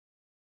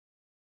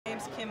My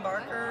name's Kim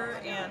Barker,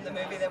 and the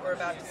movie that we're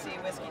about to see,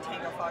 Whiskey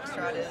Tango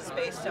Foxtrot, is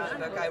based on a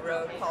book I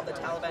wrote called The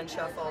Taliban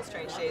Shuffle,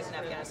 Strange Days in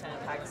Afghanistan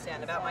and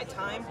Pakistan, about my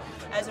time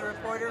as a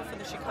reporter for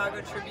the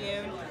Chicago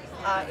Tribune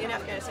in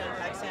Afghanistan and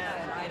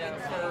Pakistan,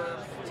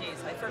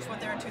 I first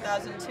went there in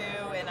 2002,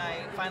 and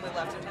I finally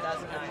left in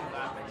 2009.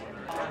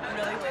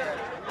 Really weird.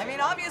 I mean,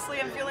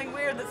 obviously I'm feeling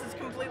weird. This is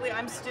completely,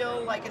 I'm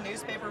still like a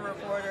newspaper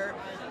reporter.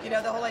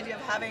 The whole idea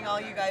of having all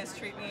you guys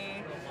treat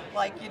me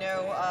like,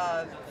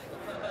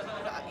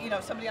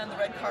 somebody on the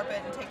red carpet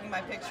and taking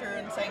my picture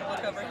and saying,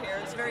 look over here,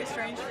 it's very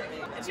strange for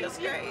me. It feels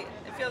great.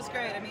 It feels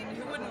great. I mean,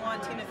 who wouldn't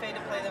want Tina Fey to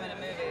play them in a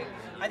movie?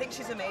 I think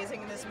she's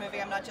amazing in this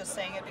movie. I'm not just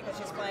saying it because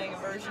she's playing a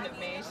version of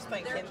me. She's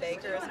playing Kim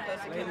Baker as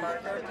opposed to Kim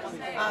Barker.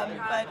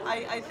 But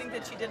I think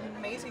that she did an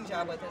amazing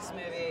job with this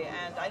movie,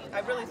 and I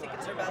really think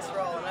it's her best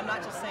role. And I'm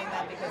not just saying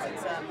that because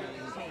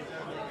it's me.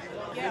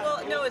 Yeah.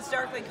 Well, no, it's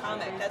darkly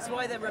comic. That's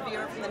why the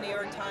reviewer from the New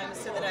York Times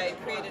said that I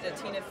created a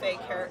Tina Fey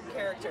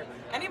character.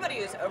 Anybody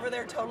who's over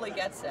there totally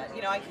gets it.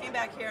 I came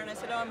back here and I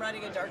said, oh, I'm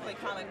writing a darkly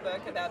comic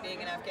book about being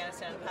in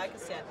Afghanistan and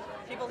Pakistan.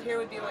 People here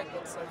would be like,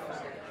 that's so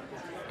funny.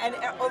 And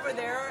over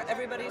there,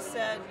 everybody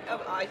said, oh,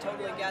 I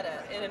totally get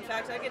it. And in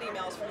fact, I get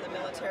emails from the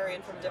military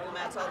and from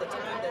diplomats all the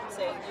time that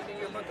say,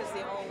 your book is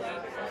the only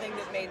thing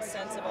that made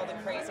sense of all the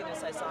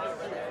craziness I saw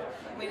over there.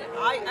 I mean,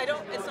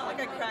 it's not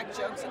like I crack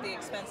jokes at the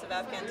expense of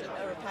Afghans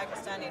or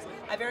Pakistanis.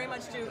 I very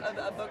much do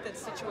a book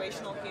that's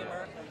situational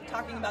humor,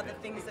 talking about the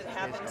things that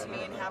happen to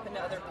me and happen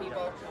to other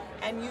people,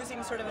 and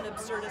using sort of an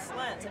absurdist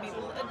lens. I mean,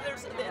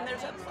 there's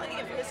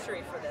plenty of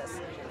history for this.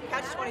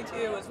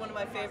 Catch-22 was one of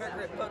my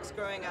favorite books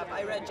growing up.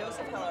 I read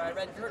Joseph Heller, I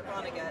read Kurt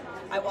Vonnegut,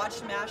 I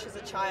watched MASH as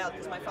a child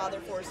because my father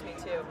forced me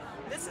to.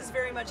 This is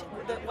very much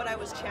what I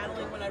was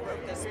channeling when I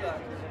wrote this book,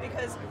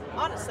 because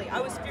honestly, I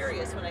was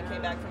furious when I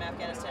came back from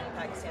Afghanistan and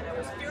Pakistan. I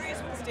was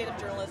furious with the state of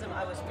journalism,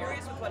 I was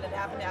furious with what had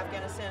happened to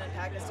Afghanistan and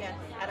Pakistan,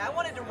 and I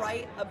wanted to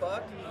write a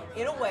book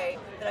in a way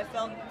that I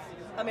felt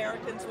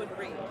Americans would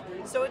read.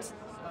 So it's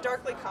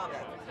darkly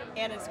comic,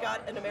 and it's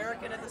got an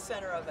American at the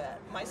center of it,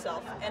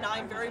 myself, and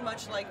I'm very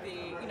much like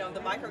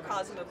the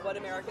microcosm of what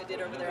America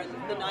did over there and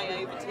the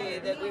naivety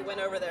that we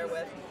went over there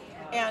with.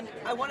 And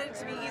I wanted it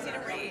to be easy to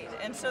read,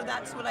 and so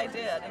that's what I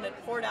did, and it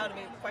poured out of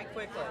me quite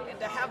quickly. And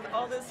to have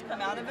all this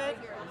come out of it,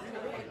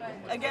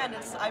 again,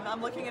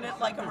 I'm looking at it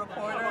like a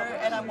reporter,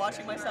 and I'm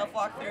watching myself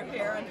walk through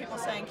here, and people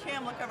saying,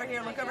 Kim, look over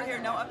here,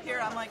 no, up here.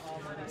 I'm like,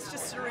 it's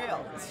just surreal.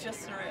 It's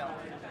just surreal.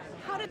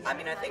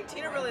 I think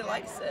Tina really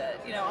likes it.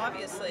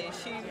 Obviously,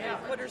 she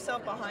put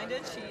herself behind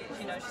it.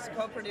 She's a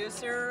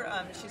co-producer.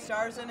 She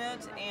stars in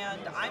it,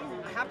 and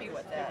I'm happy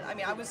with it. I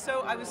mean, I was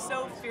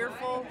so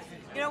fearful,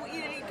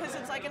 because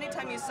it's like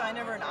anytime you sign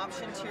over an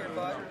option to your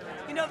book,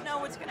 you don't know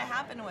what's going to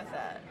happen with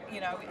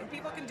it.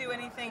 People can do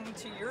anything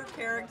to your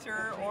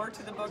character or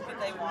to the book that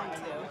they want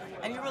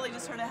to, and you really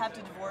just sort of have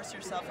to divorce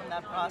yourself from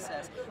that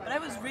process. But I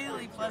was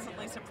really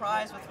pleasantly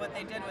surprised with what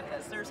they did with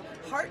this. There's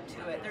heart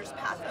to it. There's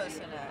pathos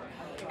in it.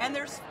 And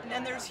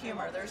there's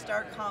humor, there's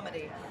dark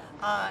comedy,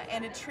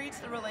 and it treats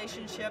the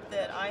relationship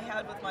that I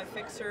had with my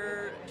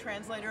fixer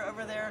translator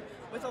over there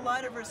with a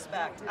lot of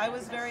respect. I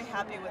was very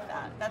happy with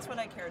that. That's what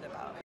I cared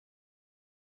about.